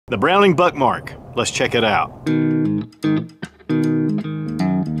The Browning Buckmark. Let's check it out.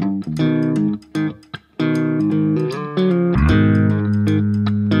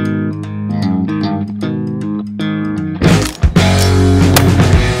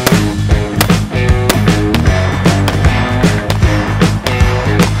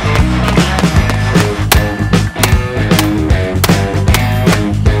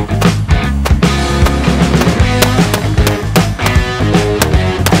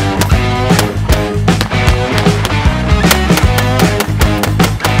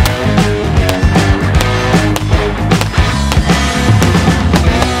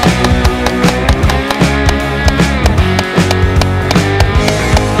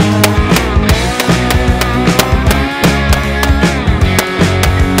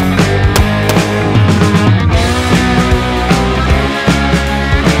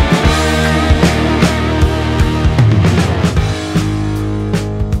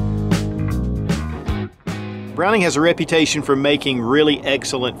 Browning has a reputation for making really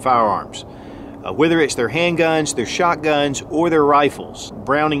excellent firearms. Whether it's their handguns, their shotguns, or their rifles,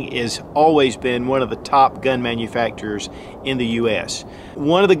 Browning has always been one of the top gun manufacturers in the US.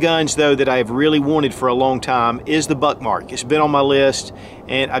 One of the guns, though, that I've really wanted for a long time is the Buckmark. It's been on my list,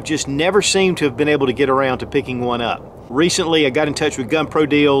 and I've just never seemed to have been able to get around to picking one up. Recently, I got in touch with Gun Pro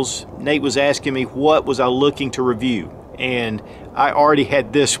Deals. Nate was asking me what was I looking to review, and I already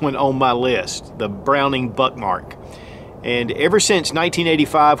had this one on my list, the Browning Buckmark. And ever since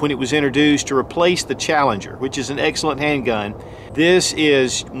 1985, when it was introduced to replace the Challenger, which is an excellent handgun, this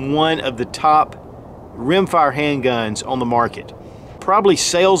is one of the top rimfire handguns on the market. Probably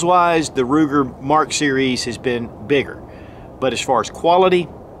sales-wise, the Ruger Mark series has been bigger, but as far as quality,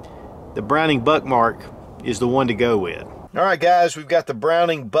 the Browning Buckmark is the one to go with. All right, guys, we've got the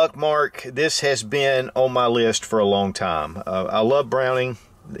Browning Buckmark. This has been on my list for a long time. I love Browning,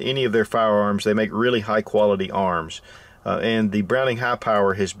 any of their firearms. They make really high-quality arms. And the Browning High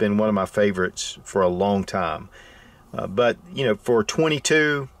Power has been one of my favorites for a long time. But, you know, for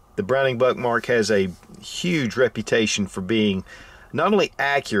 .22, the Browning Buckmark has a huge reputation for being not only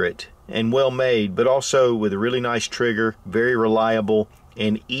accurate and well made, but also with a really nice trigger, very reliable,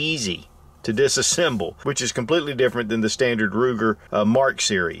 and easy to disassemble, which is completely different than the standard Ruger Mark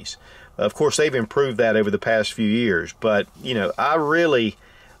series. Of course, they've improved that over the past few years, but, you know, I really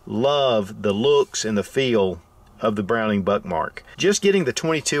love the looks and the feel of the Browning Buckmark. Just getting the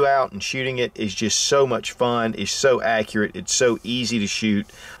 .22 out and shooting it is just so much fun. It's so accurate. It's so easy to shoot.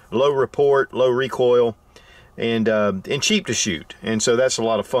 Low report, low recoil, and cheap to shoot. And so that's a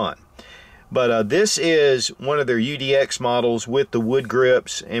lot of fun. But this is one of their UDX models with the wood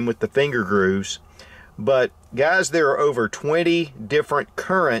grips and with the finger grooves. But guys, there are over 20 different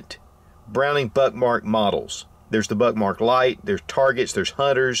current Browning Buckmark models. There's the Buckmark Light, there's Targets, there's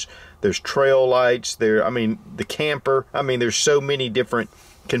Hunters, there's Trail Lights, the Camper. I mean, there's so many different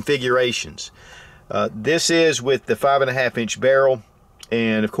configurations. This is with the 5.5-inch barrel,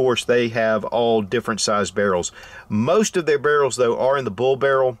 and of course they have all different size barrels. Most of their barrels, though, are in the bull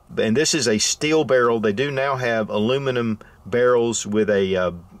barrel, and this is a steel barrel. They do now have aluminum barrels with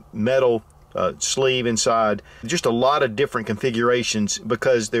a metal sleeve inside. Just a lot of different configurations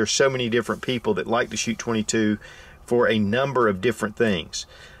because there's so many different people that like to shoot .22 for a number of different things.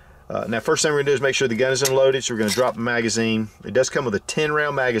 Now, first thing we're going to do is make sure the gun is unloaded, so we're going to drop the magazine. It does come with a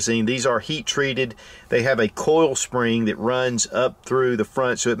 10-round magazine. These are heat treated. They have a coil spring that runs up through the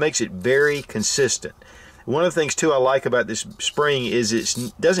front, so it makes it very consistent. One of the things, too, I like about this spring is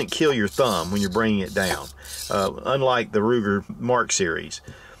it doesn't kill your thumb when you're bringing it down, unlike the Ruger Mark series.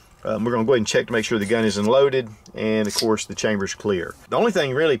 We're going to go ahead and check to make sure the gun is unloaded, and of course the chamber's clear. The only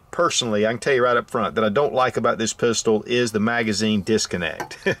thing really, personally, I can tell you right up front that I don't like about this pistol is the magazine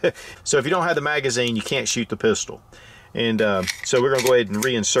disconnect. So if you don't have the magazine, you can't shoot the pistol. And so we're going to go ahead and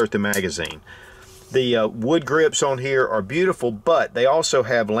reinsert the magazine. The wood grips on here are beautiful, but they also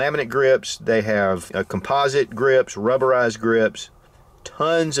have laminate grips, they have composite grips, rubberized grips,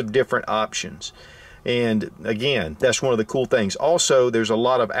 tons of different options. And again, that's one of the cool things. Also, there's a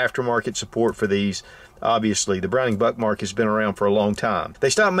lot of aftermarket support for these. Obviously, the Browning Buckmark has been around for a long time. They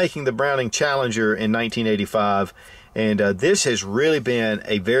stopped making the Browning Challenger in 1985, and this has really been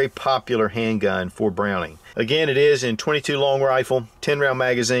a very popular handgun for Browning. Again, it is in .22 long rifle, 10-round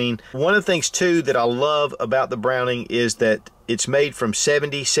magazine. One of the things, too, that I love about the Browning is that it's made from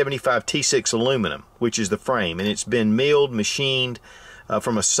 70-75 T6 aluminum, which is the frame, and it's been milled, machined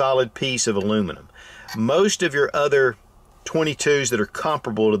from a solid piece of aluminum. Most of your other .22s that are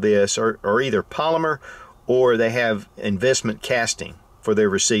comparable to this are either polymer or they have investment casting. for their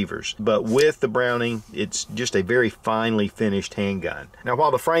receivers. But with the Browning, it's just a very finely finished handgun. Now,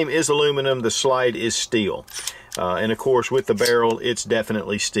 while the frame is aluminum, the slide is steel. And of course, with the barrel, it's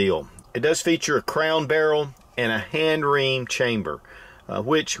definitely steel. It does feature a crown barrel and a hand ream chamber,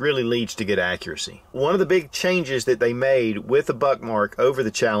 which really leads to good accuracy. One of the big changes that they made with the Buckmark over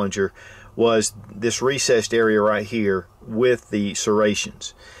the Challenger was this recessed area right here with the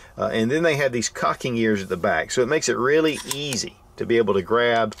serrations. And then they have these cocking ears at the back, so it makes it really easy to be able to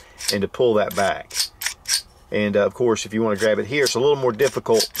grab and to pull that back. And of course, if you want to grab it here, it's a little more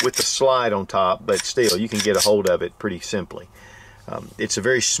difficult with the slide on top, but still, you can get a hold of it pretty simply. It's a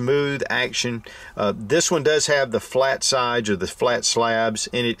very smooth action. This one does have the flat sides or the flat slabs,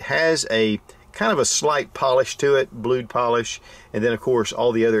 and it has a kind of a slight polish to it, blued polish, and then of course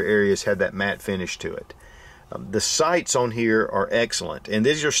all the other areas have that matte finish to it. The sights on here are excellent, and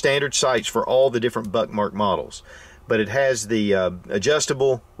these are standard sights for all the different Buckmark models. But it has the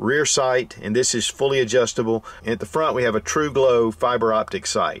adjustable rear sight, and this is fully adjustable. And at the front we have a True Glow fiber optic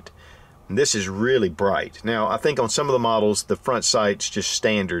sight. And this is really bright. Now, I think on some of the models, the front sight's just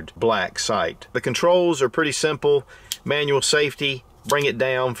standard black sight. The controls are pretty simple. Manual safety, bring it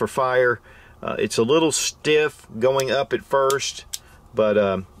down for fire. It's a little stiff going up at first,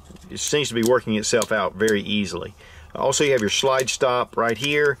 but it seems to be working itself out very easily. Also, you have your slide stop right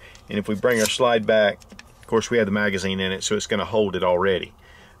here, and if we bring our slide back, of course we have the magazine in it, so it's going to hold it already.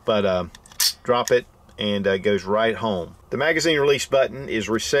 But drop it, and it goes right home. The magazine release button is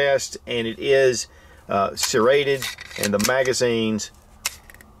recessed, and it is serrated, and the magazines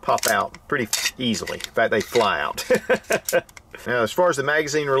pop out pretty easily. In fact, they fly out. Now, as far as the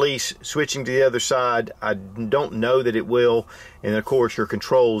magazine release switching to the other side, I don't know that it will. And of course, your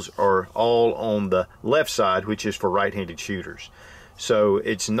controls are all on the left side, which is for right-handed shooters. So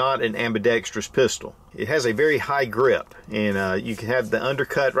it's not an ambidextrous pistol. It has a very high grip, and you can have the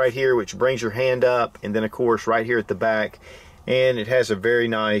undercut right here, which brings your hand up, and then of course right here at the back, and it has a very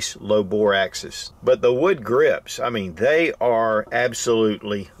nice low bore axis. But the wood grips, I mean, they are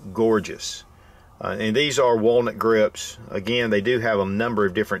absolutely gorgeous. And these are walnut grips. Again, they do have a number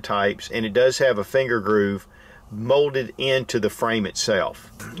of different types, and it does have a finger groove molded into the frame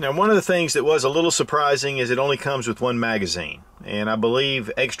itself. Now, one of the things that was a little surprising is it only comes with one magazine, and I believe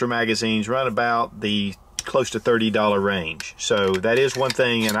extra magazines run about the close to $30 range. So that is one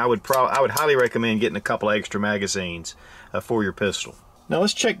thing, and I would highly recommend getting a couple of extra magazines for your pistol. Now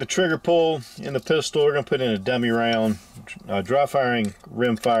let's check the trigger pull in the pistol. We're going to put in a dummy round. Dry firing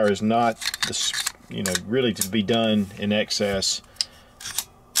rimfire is not, really to be done in excess.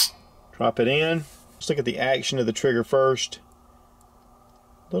 Drop it in. Let's look at the action of the trigger first.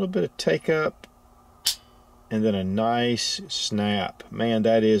 A little bit of take up, and then a nice snap. Man,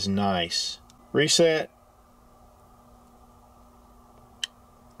 that is nice. Reset.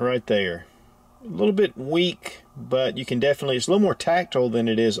 Right there. A little bit weak, but you can definitely, it's a little more tactile than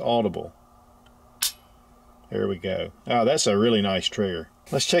it is audible. There we go. Oh, that's a really nice trigger.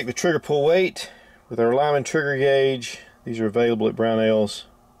 Let's check the trigger pull weight with our Lyman trigger gauge. These are available at Brownells.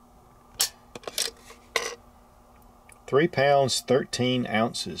 3 pounds, 13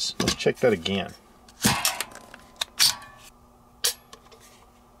 ounces. Let's check that again.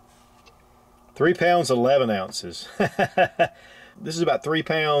 3 pounds, 11 ounces. This is about 3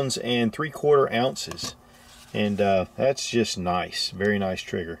 pounds and 3/4 ounces. And that's just nice. Very nice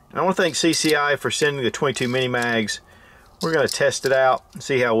trigger. I want to thank CCI for sending the 22 mini mags. We're going to test it out and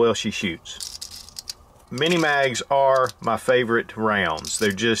see how well she shoots. Mini mags are my favorite rounds.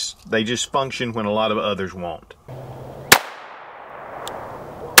 They just function when a lot of others won't.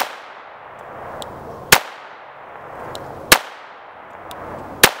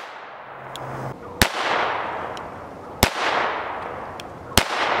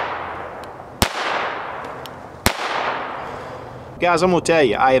 Guys, I'm going to tell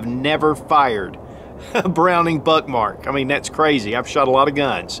you, I have never fired a Browning Buckmark. I mean, that's crazy. I've shot a lot of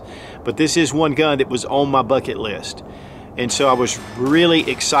guns, but this is one gun that was on my bucket list. And so I was really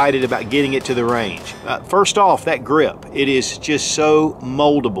excited about getting it to the range. First off, that grip, it is just so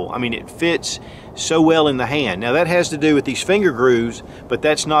moldable. I mean, it fits so well in the hand. Now, that has to do with these finger grooves, but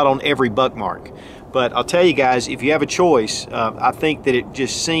that's not on every Buckmark. But I'll tell you guys, if you have a choice, I think that it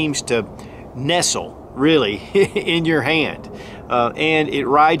just seems to nestle really in your hand. And it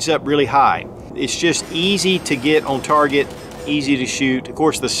rides up really high. It's just easy to get on target, easy to shoot. Of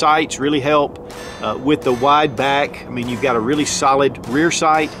course, the sights really help with the wide back. I mean, you've got a really solid rear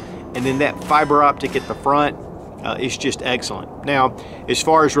sight, and then that fiber optic at the front is just excellent. Now, as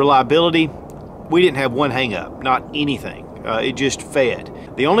far as reliability, we didn't have one hang up, not anything. It just fed.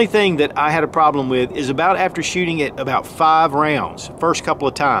 The only thing that I had a problem with is about after shooting it about 5 rounds, first couple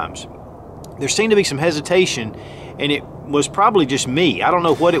of times, there seemed to be some hesitation, and it was probably just me. I don't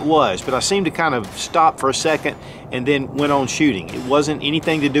know what it was, but I seemed to kind of stop for a second and then went on shooting. It wasn't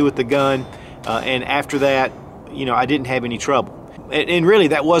anything to do with the gun, and after that, you know, I didn't have any trouble. And really,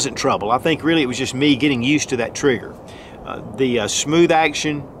 that wasn't trouble. I think really it was just me getting used to that trigger. The smooth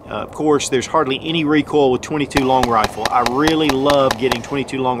action, of course, there's hardly any recoil with 22 long rifle. I really love getting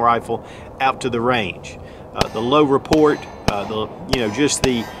 22 long rifle out to the range. The low report, just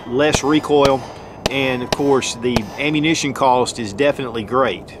the less recoil, and of course the ammunition cost is definitely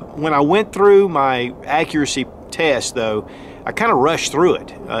great. When I went through my accuracy test though, I kind of rushed through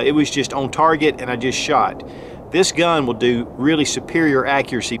it. It was just on target and I just shot. This gun will do really superior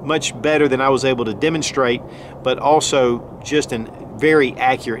accuracy, much better than I was able to demonstrate, but also just a very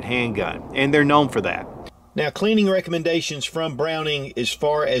accurate handgun, and they're known for that. Now, cleaning recommendations from Browning as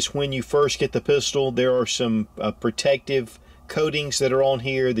far as when you first get the pistol, there are some protective coatings that are on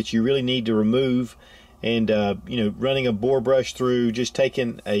here that you really need to remove, and running a bore brush through, just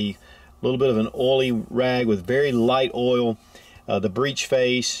taking a little bit of an oily rag with very light oil, the breech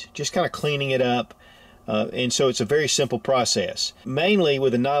face, just kind of cleaning it up. And so it's a very simple process, mainly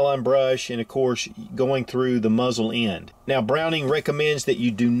with a nylon brush and of course going through the muzzle end. Now, Browning recommends that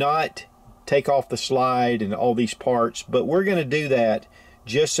you do not take off the slide and all these parts, but we're going to do that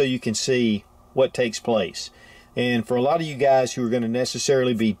just so you can see what takes place. And for a lot of you guys who are going to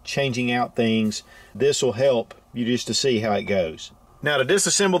necessarily be changing out things, this will help you just to see how it goes. Now, to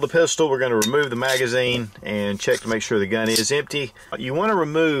disassemble the pistol, we're going to remove the magazine and check to make sure the gun is empty. You want to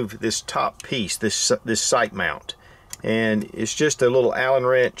remove this top piece, this sight mount, and it's just a little Allen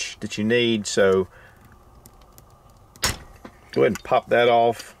wrench that you need, so go ahead and pop that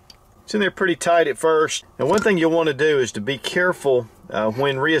off. It's in there pretty tight at first. And one thing you'll want to do is to be careful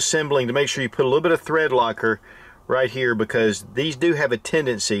when reassembling to make sure you put a little bit of thread locker right here, because these do have a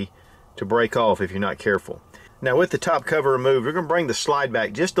tendency to break off if you're not careful. Now, with the top cover removed, we're going to bring the slide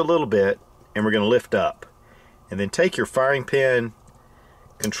back just a little bit, and we're going to lift up. And then take your firing pin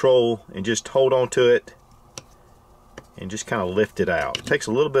control and just hold on to it and just kind of lift it out. It takes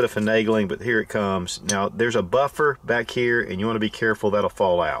a little bit of finagling, but here it comes. Now, there's a buffer back here, and you want to be careful that'll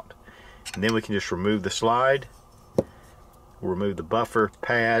fall out. And then we can just remove the slide. We'll remove the buffer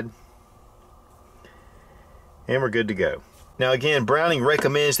pad, and we're good to go. Now again, Browning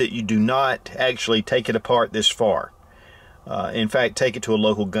recommends that you do not actually take it apart this far. In fact, take it to a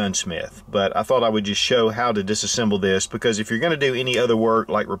local gunsmith. But I thought I would just show how to disassemble this, because if you're going to do any other work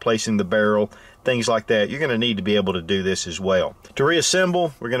like replacing the barrel, things like that, you're going to need to be able to do this as well. To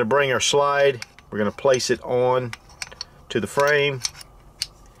reassemble, we're going to bring our slide, we're going to place it on to the frame.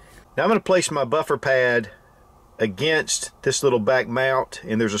 Now I'm going to place my buffer pad against this little back mount,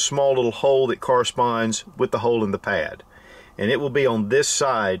 and there's a small little hole that corresponds with the hole in the pad. And it will be on this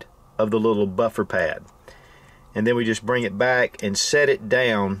side of the little buffer pad. And then we just bring it back and set it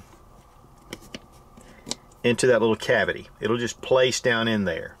down into that little cavity. It'll just place down in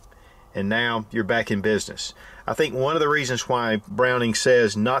there. And now you're back in business. I think one of the reasons why Browning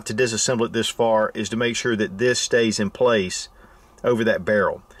says not to disassemble it this far is to make sure that this stays in place over that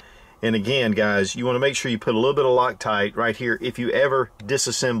barrel. And again, guys, you want to make sure you put a little bit of Loctite right here if you ever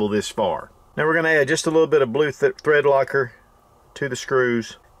disassemble this far. Now we're going to add just a little bit of blue thread locker to the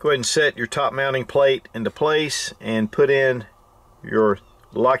screws. Go ahead and set your top mounting plate into place and put in your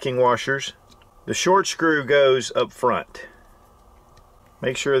locking washers. The short screw goes up front.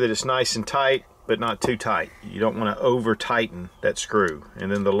 Make sure that it's nice and tight, but not too tight. You don't want to over tighten that screw.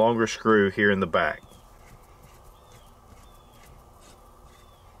 And then the longer screw here in the back.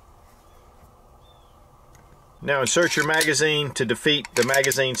 Now insert your magazine to defeat the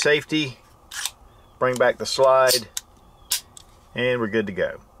magazine safety. Bring back the slide, and we're good to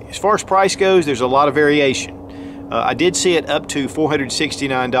go. As far as price goes, there's a lot of variation. I did see it up to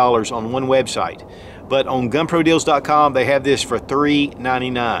 $469 on one website, but on gunprodeals.com they have this for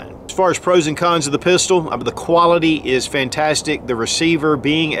 $399. As far as pros and cons of the pistol, the quality is fantastic. The receiver,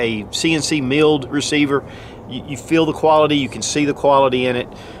 being a CNC milled receiver, you feel the quality, you can see the quality in it.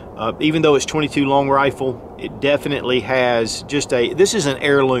 Even though it's 22 long rifle, it definitely has this is an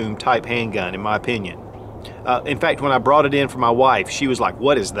heirloom type handgun in my opinion. In fact, when I brought it in for my wife, she was like,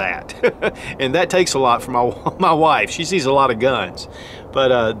 "What is that?" And that takes a lot for my wife. She sees a lot of guns.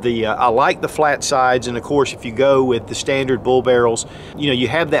 But I like the flat sides, and of course if you go with the standard bull barrels, you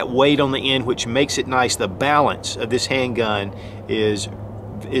have that weight on the end which makes it nice. The balance of this handgun is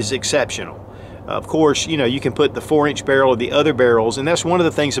exceptional. Of course, you know, you can put the 4-inch barrel or the other barrels, and that's one of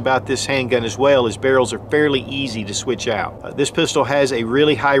the things about this handgun as well, is barrels are fairly easy to switch out. This pistol has a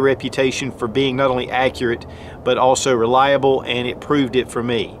really high reputation for being not only accurate, but also reliable, and it proved it for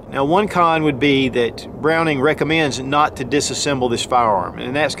me. Now, one con would be that Browning recommends not to disassemble this firearm,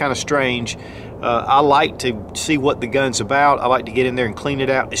 and that's kind of strange. I like to see what the gun's about. I like to get in there and clean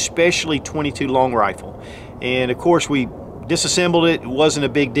it out, especially 22 long rifle. And of course, we disassembled it. It wasn't a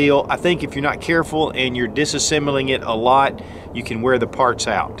big deal. I think if you're not careful and you're disassembling it a lot, you can wear the parts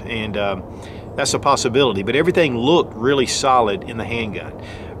out, and that's a possibility. But everything looked really solid in the handgun.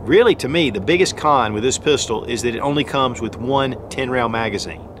 Really, to me, the biggest con with this pistol is that it only comes with one 10-round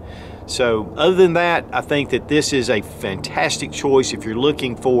magazine. So other than that, I think that this is a fantastic choice if you're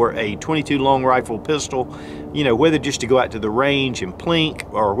looking for a 22 long rifle pistol, you know, whether just to go out to the range and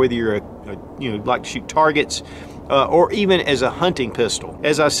plink, or whether you're you know, like to shoot targets, or even as a hunting pistol.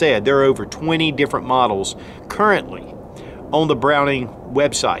 As I said, there are over 20 different models currently on the Browning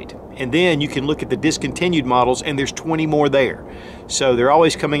website. And then you can look at the discontinued models, and there's 20 more there. So they're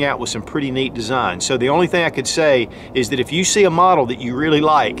always coming out with some pretty neat designs. So the only thing I could say is that if you see a model that you really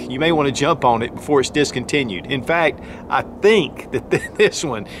like, you may want to jump on it before it's discontinued. In fact, I think that this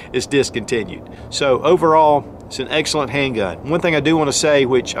one is discontinued. So overall, it's an excellent handgun. One thing I do want to say,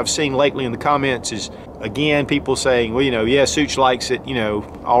 which I've seen lately in the comments, is again, people saying, well, you know, yeah, Such likes it, you know,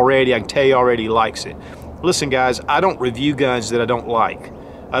 already. I can tell you already he likes it. Listen, guys, I don't review guns that I don't like.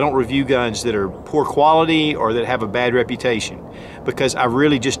 I don't review guns that are poor quality or that have a bad reputation, because I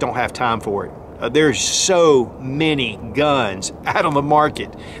really just don't have time for it. There's so many guns out on the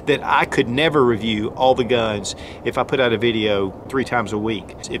market that I could never review all the guns if I put out a video 3 times a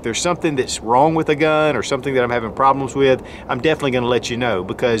week. If there's something that's wrong with a gun or something that I'm having problems with, I'm definitely going to let you know,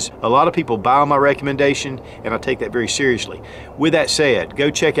 because a lot of people buy on my recommendation, and I take that very seriously. With that said, go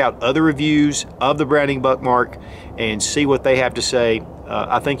check out other reviews of the Browning Buckmark and see what they have to say.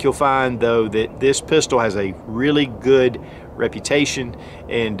 I think you'll find, though, that this pistol has a really good reputation,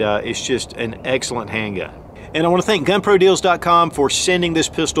 and it's just an excellent handgun. And I want to thank GunProDeals.com for sending this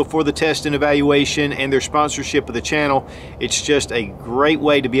pistol for the test and evaluation, and their sponsorship of the channel. It's just a great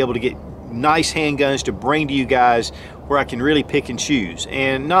way to be able to get nice handguns to bring to you guys, where I can really pick and choose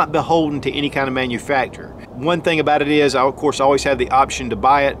and not beholden to any kind of manufacturer. One thing about it is, I of course always have the option to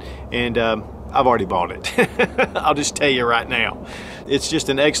buy it, and I've already bought it. I'll just tell you right now. It's just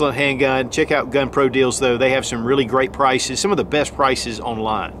an excellent handgun. Check out Gun Pro Deals, though. They have some really great prices, some of the best prices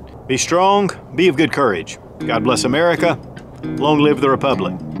online. Be strong, be of good courage. God bless America. Long live the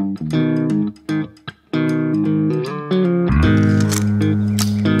Republic.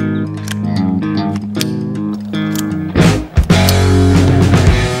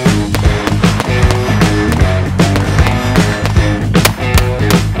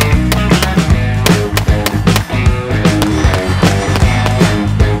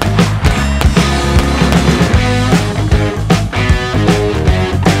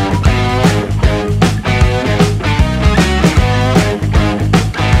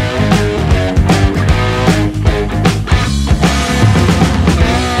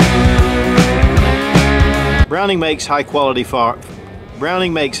 Browning makes high quality fire.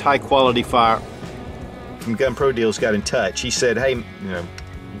 Browning makes high quality fire. From Gun Pro Deals got in touch. He said, hey, you know,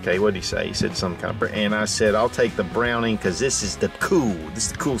 okay, what did he say? He said some kind of, and I said, I'll take the Browning because this is the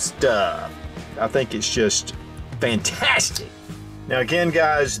cool stuff. I think it's just fantastic. Now again,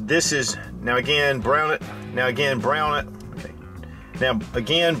 guys, this is, now again, brown it. Now again, brown it. Okay. Now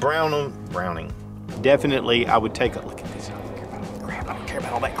again, Browning. Definitely, I would take a look at this. I don't care about all that crap. I don't care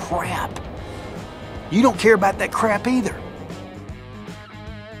about all that crap. You don't care about that crap either.